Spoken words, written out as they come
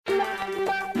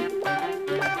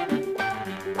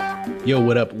Yo,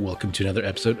 what up? Welcome to another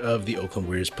episode of the Oakland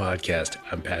Warriors podcast.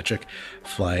 I'm Patrick,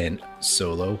 flying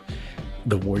solo.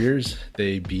 The Warriors,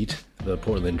 they beat the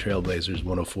Portland Trailblazers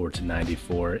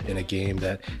 104-94 in a game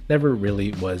that never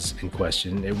really was in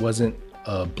question. It wasn't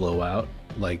a blowout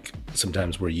like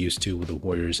sometimes we're used to with the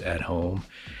Warriors at home.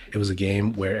 It was a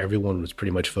game where everyone was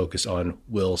pretty much focused on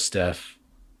will Steph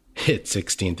hit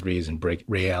 16 threes and break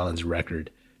Ray Allen's record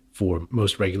for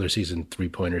most regular season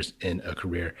three-pointers in a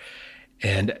career.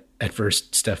 And at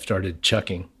first, Steph started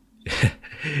chucking.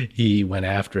 He went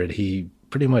after it. He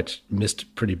pretty much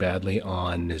missed pretty badly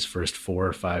on his first 4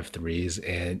 or 5 threes.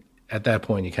 And at that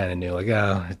point, you kind of knew, like,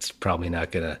 oh, it's probably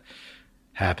not going to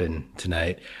happen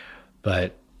tonight.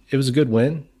 But it was a good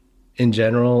win. In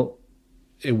general,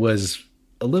 it was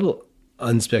a little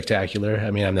unspectacular.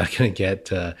 I mean, I'm not going to get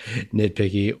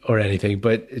nitpicky or anything,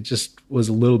 but it just was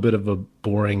a little bit of a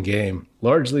boring game,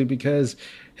 largely because,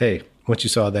 hey, once you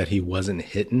saw that he wasn't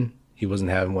hitting, he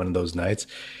wasn't having one of those nights,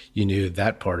 you knew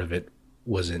that part of it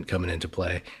wasn't coming into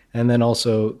play. And then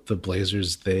also the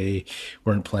Blazers, they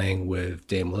weren't playing with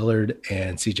Dame Lillard,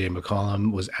 and CJ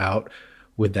McCollum was out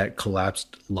with that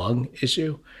collapsed lung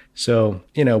issue. So,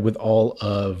 you know, with all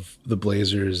of the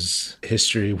Blazers'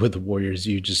 history with the Warriors,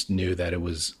 you just knew that it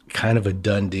was kind of a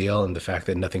done deal. And the fact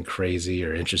that nothing crazy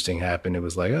or interesting happened, it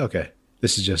was like, okay,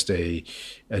 this is just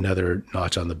another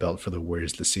notch on the belt for the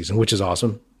Warriors this season, which is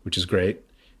awesome, which is great.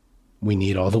 We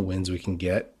need all the wins we can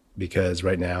get because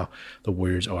right now the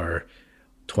Warriors are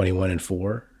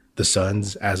 21-4. The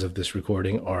Suns, as of this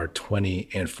recording, are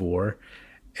 20-4.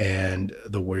 And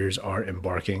the Warriors are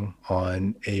embarking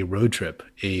on a road trip,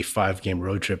 a 5-game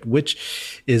road trip,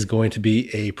 which is going to be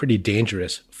a pretty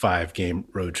dangerous 5-game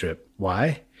road trip.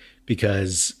 Why?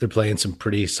 Because they're playing some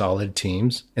pretty solid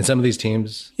teams. And some of these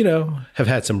teams, you know, have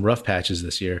had some rough patches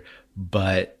this year,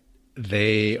 but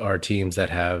they are teams that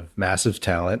have massive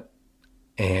talent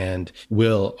and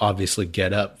will obviously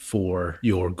get up for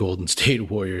your Golden State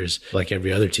Warriors like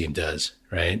every other team does,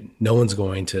 right? No one's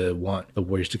going to want the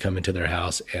Warriors to come into their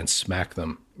house and smack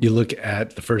them. You look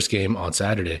at the first game on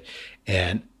Saturday,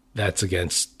 and that's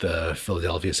against the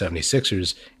Philadelphia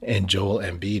 76ers, and Joel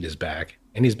Embiid is back,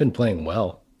 and he's been playing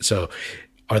well. So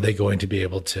are they going to be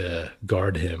able to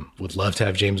guard him? Would love to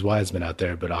have James Wiseman out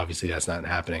there, but obviously that's not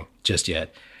happening just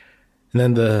yet. And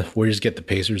then the Warriors get the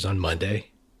Pacers on Monday.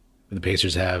 The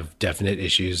Pacers have definite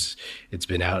issues. It's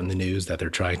been out in the news that they're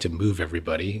trying to move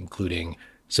everybody, including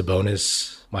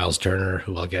Sabonis, Miles Turner,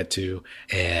 who I'll get to,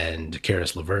 and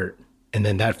Karis LeVert. And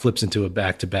then that flips into a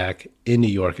back-to-back in New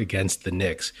York against the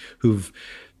Knicks, who've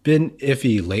been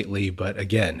iffy lately, but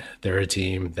again, they're a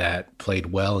team that played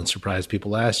well and surprised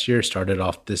people last year, started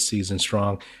off this season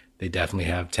strong. They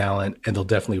definitely have talent, and they'll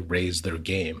definitely raise their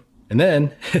game. And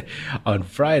then on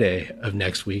Friday of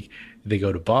next week, they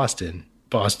go to Boston.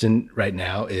 Boston right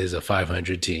now is a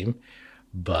 500 team,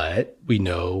 but we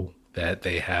know that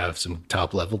they have some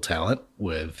top-level talent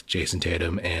with Jason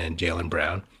Tatum and Jaylen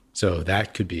Brown, so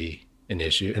that could be an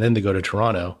issue. And then they go to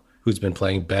Toronto, who's been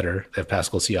playing better. They have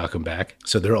Pascal Siakam back,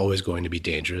 so they're always going to be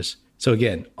dangerous. So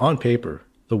again, on paper,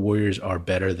 the Warriors are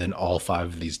better than all 5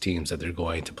 of these teams that they're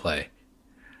going to play.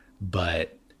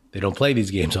 But they don't play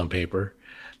these games on paper.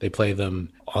 They play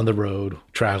them on the road,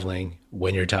 traveling,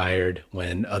 when you're tired,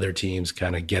 when other teams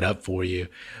kind of get up for you,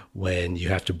 when you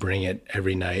have to bring it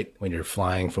every night, when you're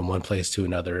flying from one place to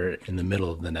another in the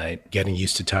middle of the night, getting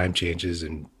used to time changes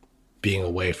and being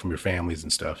away from your families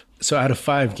and stuff. So out of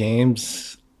 5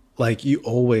 games, like you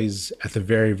always, at the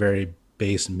very, very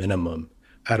base minimum,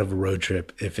 out of a road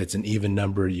trip, if it's an even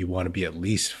number, you want to be at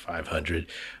least 500.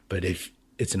 But if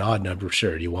it's an odd number,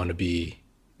 sure, you want to be,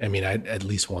 I mean, I at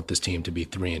least want this team to be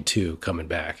 3-2 coming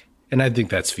back. And I think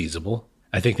that's feasible.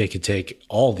 I think they could take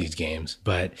all these games.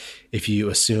 But if you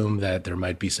assume that there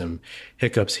might be some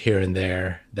hiccups here and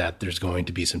there, that there's going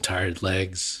to be some tired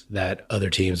legs, that other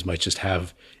teams might just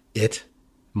have it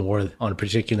more on a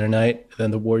particular night than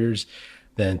the Warriors,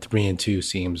 then 3-2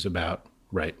 seems about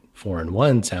right.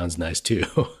 4-1 sounds nice too.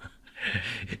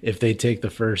 If they take the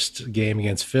first game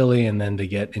against Philly and then they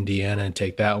get Indiana and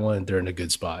take that one, they're in a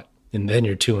good spot. And then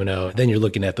you're 2-0. Then you're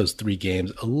looking at those 3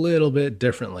 games a little bit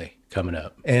differently coming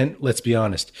up. And let's be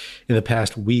honest, in the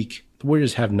past week, the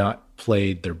Warriors have not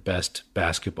played their best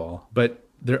basketball, but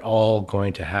they're all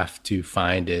going to have to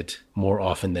find it more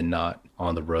often than not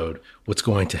on the road. What's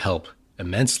going to help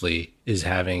immensely is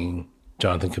having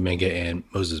Jonathan Kuminga and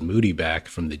Moses Moody back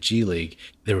from the G League.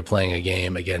 They were playing a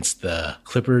game against the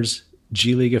Clippers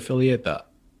G League affiliate, the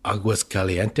Aguas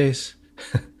Calientes.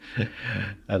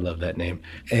 I love that name.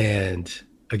 And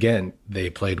again, they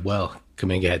played well.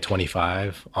 Kuminga had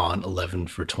 25 on 11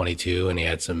 for 22, and he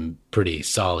had some pretty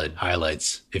solid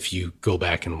highlights. If you go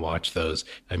back and watch those,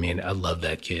 I mean, I love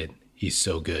that kid. He's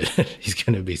so good. He's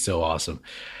going to be so awesome.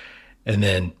 And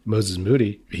then Moses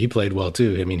Moody, he played well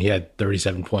too. I mean, he had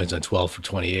 37 points on 12 for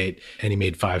 28, and he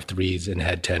made 5 threes and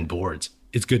had 10 boards.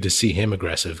 It's good to see him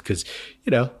aggressive because,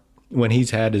 when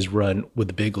he's had his run with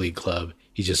the big league club,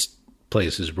 he just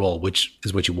plays his role, which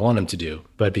is what you want him to do.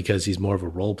 But because he's more of a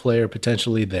role player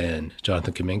potentially than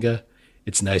Jonathan Kuminga,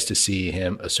 it's nice to see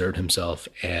him assert himself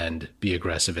and be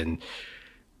aggressive and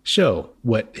show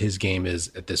what his game is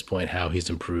at this point, how he's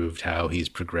improved, how he's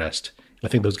progressed. I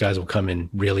think those guys will come in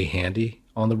really handy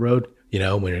on the road, when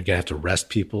you're going to have to rest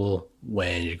people,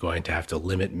 when you're going to have to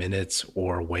limit minutes,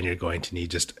 or when you're going to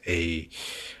need just a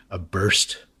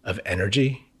burst of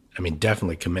energy. I mean,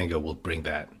 definitely Kuminga will bring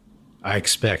that. I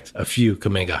expect a few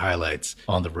Kuminga highlights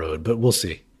on the road, but we'll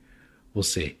see. We'll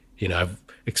see. I've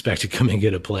expected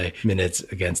Kuminga to play minutes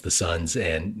against the Suns,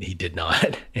 and he did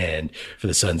not. And for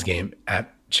the Suns game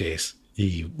at Chase,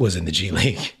 he was in the G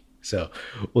League. So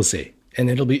we'll see. And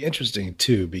it'll be interesting,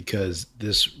 too, because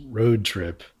this road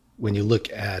trip, when you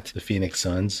look at the Phoenix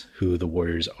Suns, who the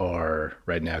Warriors are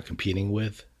right now competing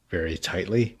with very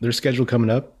tightly, their schedule coming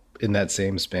up in that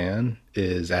same span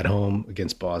is at home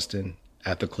against Boston,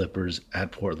 at the Clippers,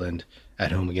 at Portland,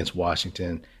 at home against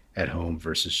Washington, at home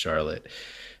versus Charlotte.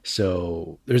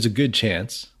 So there's a good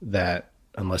chance that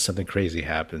unless something crazy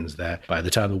happens, that by the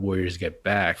time the Warriors get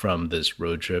back from this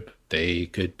road trip, they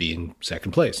could be in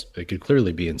second place. They could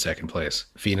clearly be in second place.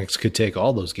 Phoenix could take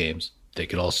all those games. They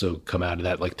could also come out of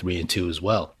that like 3-2 as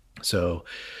well. So,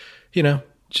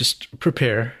 just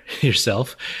prepare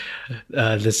yourself.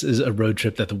 This is a road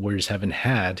trip that the Warriors haven't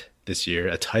had this year,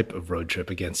 a type of road trip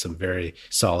against some very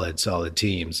solid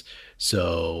teams.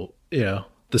 So, the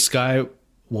sky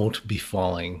won't be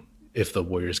falling if the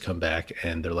Warriors come back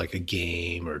and they're like a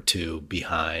game or two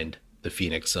behind the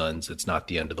Phoenix Suns. It's not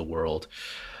the end of the world,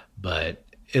 but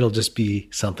it'll just be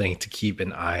something to keep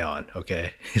an eye on,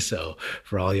 okay? So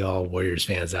for all y'all Warriors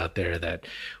fans out there that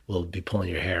will be pulling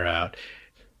your hair out,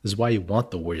 this is why you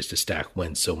want the Warriors to stack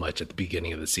wins so much at the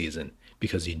beginning of the season,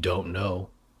 because you don't know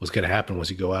what's going to happen once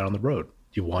you go out on the road.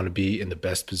 You want to be in the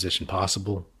best position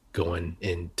possible going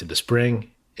into the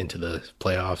spring, into the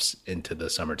playoffs, into the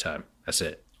summertime. That's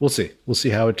it. We'll see. We'll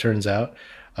see how it turns out.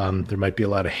 There might be a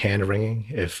lot of hand-wringing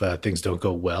if things don't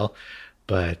go well,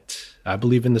 but I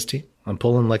believe in this team. I'm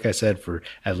pulling, like I said, for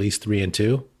at least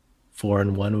 3-2.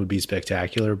 4-1 would be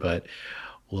spectacular, but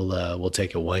we'll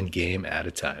take it one game at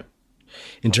a time.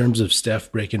 In terms of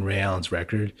Steph breaking Ray Allen's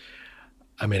record,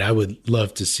 I mean, I would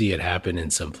love to see it happen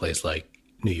in some place like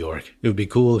New York. It would be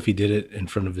cool if he did it in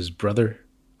front of his brother,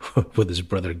 with his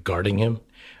brother guarding him.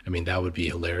 I mean, that would be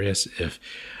hilarious if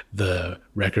the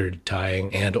record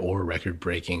tying and or record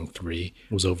breaking 3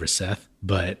 was over Seth.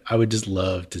 But I would just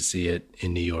love to see it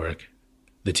in New York.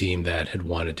 The team that had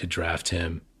wanted to draft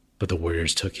him, but the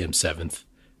Warriors took him 7th.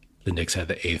 The Knicks had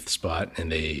the 8th spot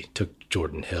and they took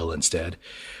Jordan Hill instead.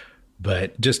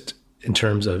 But just in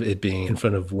terms of it being in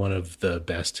front of one of the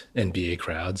best NBA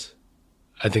crowds,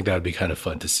 I think that would be kind of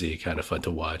fun to see, kind of fun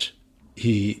to watch.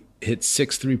 He hit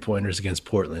 6 3-pointers against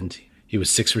Portland. He was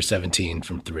 6 for 17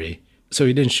 from 3. So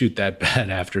he didn't shoot that bad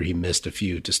after he missed a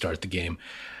few to start the game.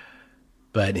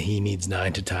 But he needs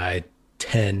 9 to tie,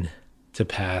 10 to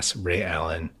pass Ray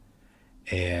Allen.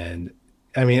 And,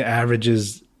 I mean,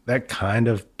 averages, that kind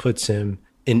of puts him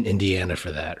in Indiana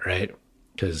for that, right?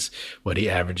 Because what he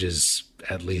averages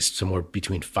at least somewhere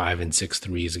between 5 and 6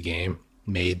 threes a game,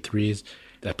 made threes,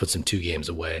 that puts him 2 games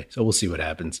away. So we'll see what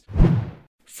happens.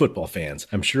 Football fans,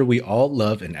 I'm sure we all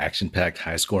love an action-packed,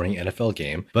 high-scoring NFL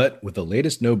game, but with the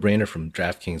latest no-brainer from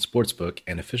DraftKings Sportsbook,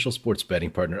 an official sports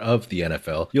betting partner of the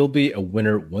NFL, you'll be a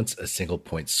winner once a single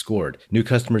point's scored. New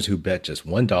customers who bet just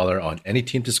 $1 on any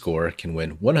team to score can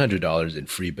win $100 in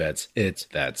free bets. It's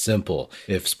that simple.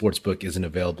 If Sportsbook isn't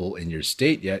available in your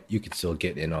state yet, you can still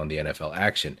get in on the NFL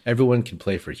action. Everyone can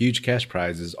play for huge cash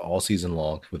prizes all season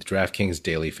long with DraftKings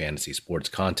daily fantasy sports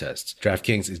contests.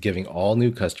 DraftKings is giving all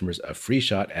new customers a free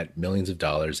shot at millions of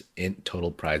dollars in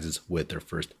total prizes with their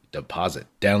first deposit.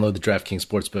 Download the DraftKings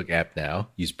Sportsbook app now.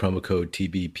 Use promo code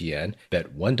TBPN.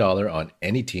 Bet $1 on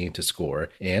any team to score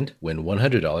and win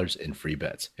 $100 in free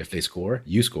bets. If they score,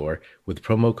 you score with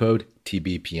promo code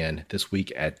TBPN this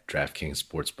week at DraftKings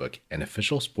Sportsbook, an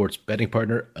official sports betting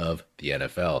partner of the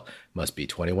NFL. Must be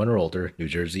 21 or older, New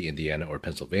Jersey, Indiana, or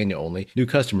Pennsylvania only. New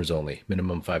customers only.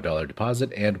 Minimum $5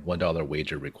 deposit and $1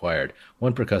 wager required.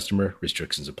 One per customer.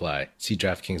 Restrictions apply. See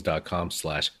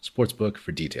DraftKings.com/sportsbook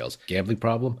for details. Gambling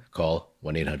problem? Call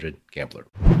 1-800-GAMBLER.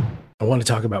 I want to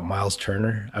talk about Miles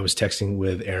Turner. I was texting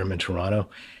with Aram in Toronto,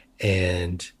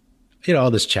 and all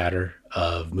this chatter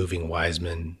of moving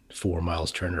Wiseman for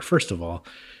Miles Turner. First of all,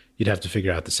 you'd have to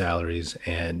figure out the salaries,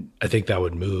 and I think that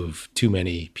would move too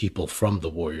many people from the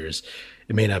Warriors.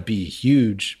 It may not be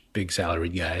huge, big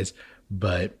salaried guys,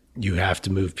 but you have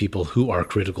to move people who are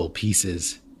critical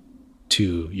pieces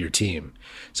to your team.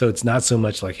 So it's not so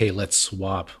much like, hey, let's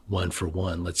swap one for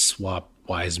one. Let's swap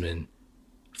Wiseman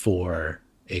for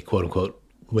a quote unquote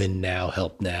win now,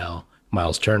 help now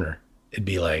Miles Turner. It'd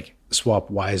be like swap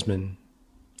Wiseman,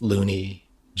 Looney,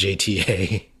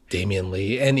 JTA, Damian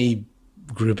Lee, any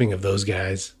grouping of those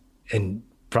guys, and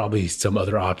probably some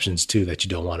other options too that you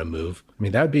don't want to move. I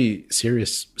mean, that would be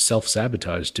serious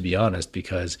self-sabotage, to be honest,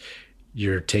 because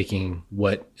you're taking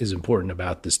what is important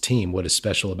about this team, what is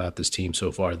special about this team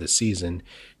so far this season,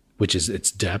 which is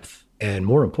its depth, and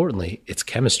more importantly, its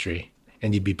chemistry,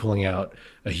 and you'd be pulling out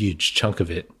a huge chunk of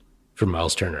it from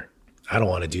Miles Turner. I don't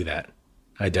want to do that.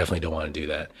 I definitely don't want to do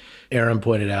that. Aram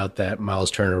pointed out that Miles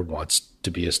Turner wants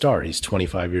to be a star. He's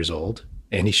 25 years old,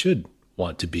 and he should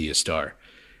want to be a star.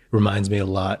 Reminds me a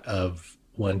lot of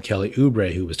one Kelly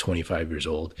Oubre, who was 25 years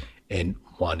old and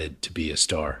wanted to be a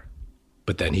star,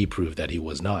 but then he proved that he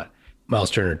was not. Miles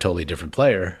Turner, totally different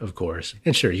player, of course.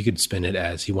 And sure, you could spin it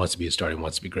as he wants to be a star, he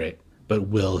wants to be great. But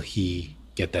will he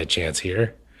get that chance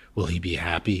here? Will he be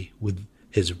happy with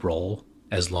his role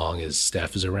as long as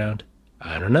Steph is around?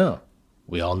 I don't know.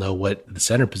 We all know what the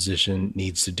center position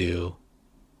needs to do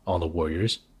on the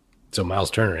Warriors. So Miles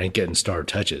Turner ain't getting star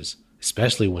touches,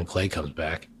 especially when Clay comes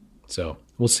back. So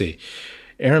we'll see.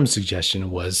 Aram's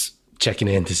suggestion was checking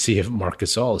in to see if Marc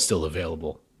Gasol is still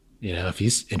available. If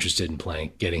he's interested in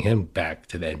playing, getting him back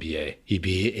to the NBA. He'd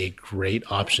be a great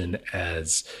option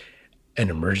as an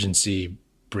emergency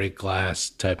break glass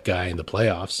type guy in the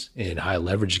playoffs in high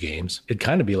leverage games. It'd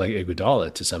kind of be like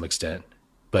Iguodala to some extent,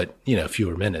 but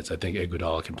fewer minutes. I think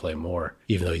Iguodala can play more,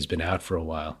 even though he's been out for a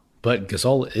while. But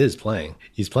Gasol is playing.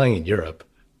 He's playing in Europe.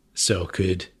 So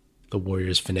could the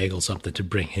Warriors finagle something to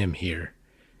bring him here?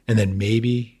 And then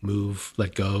maybe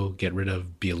let go, get rid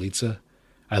of Bjelica.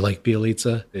 I like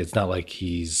Bjelica. It's not like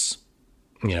he's,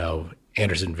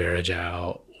 Anderson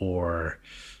Varejao or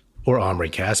Omri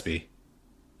Caspi,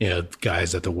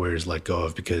 guys that the Warriors let go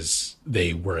of because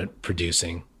they weren't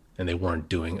producing and they weren't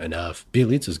doing enough.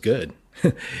 Bjelica's good.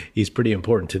 He's pretty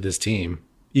important to this team.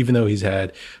 Even though he's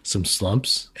had some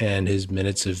slumps and his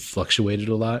minutes have fluctuated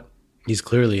a lot, he's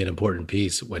clearly an important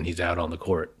piece when he's out on the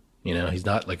court. He's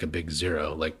not like a big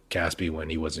zero like Caspi when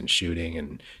he wasn't shooting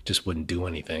and just wouldn't do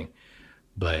anything.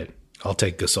 But I'll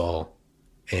take Gasol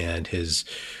and his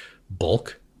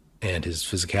bulk and his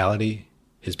physicality,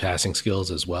 his passing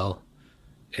skills as well,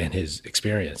 and his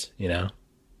experience,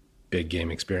 big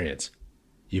game experience.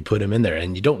 You put him in there,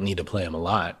 and you don't need to play him a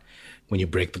lot. When you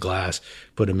break the glass,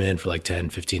 put him in for like 10,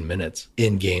 15 minutes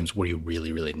in games where you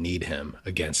really, really need him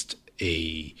against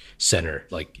a center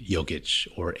like Jokic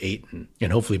or Ayton.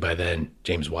 And hopefully by then,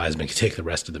 James Wiseman can take the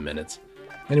rest of the minutes.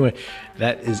 Anyway,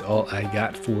 that is all I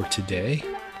got for today.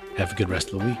 Have a good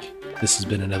rest of the week. This has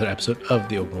been another episode of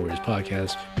the Oakland Warriors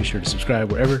podcast. Be sure to subscribe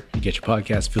wherever you get your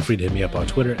podcasts. Feel free to hit me up on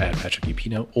Twitter at Patrick E.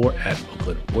 Pino or at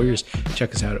Oakland Warriors.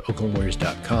 Check us out at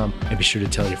oaklandwarriors.com. And be sure to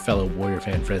tell your fellow Warrior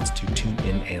fan friends to tune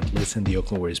in and listen. The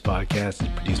Oakland Warriors podcast is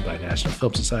produced by National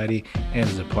Film Society and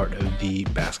is a part of the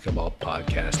Basketball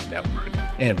Podcast Network.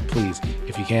 And please,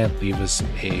 if you can, leave us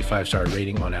a 5-star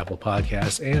rating on Apple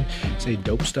Podcasts and say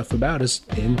dope stuff about us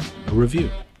in a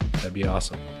review. That'd be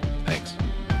awesome. Thanks.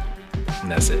 And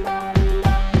that's it.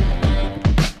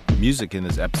 Music in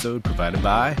this episode provided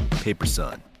by Paper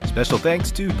Sun. Special thanks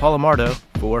to Paul Amardo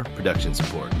for production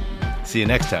support. See you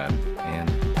next time.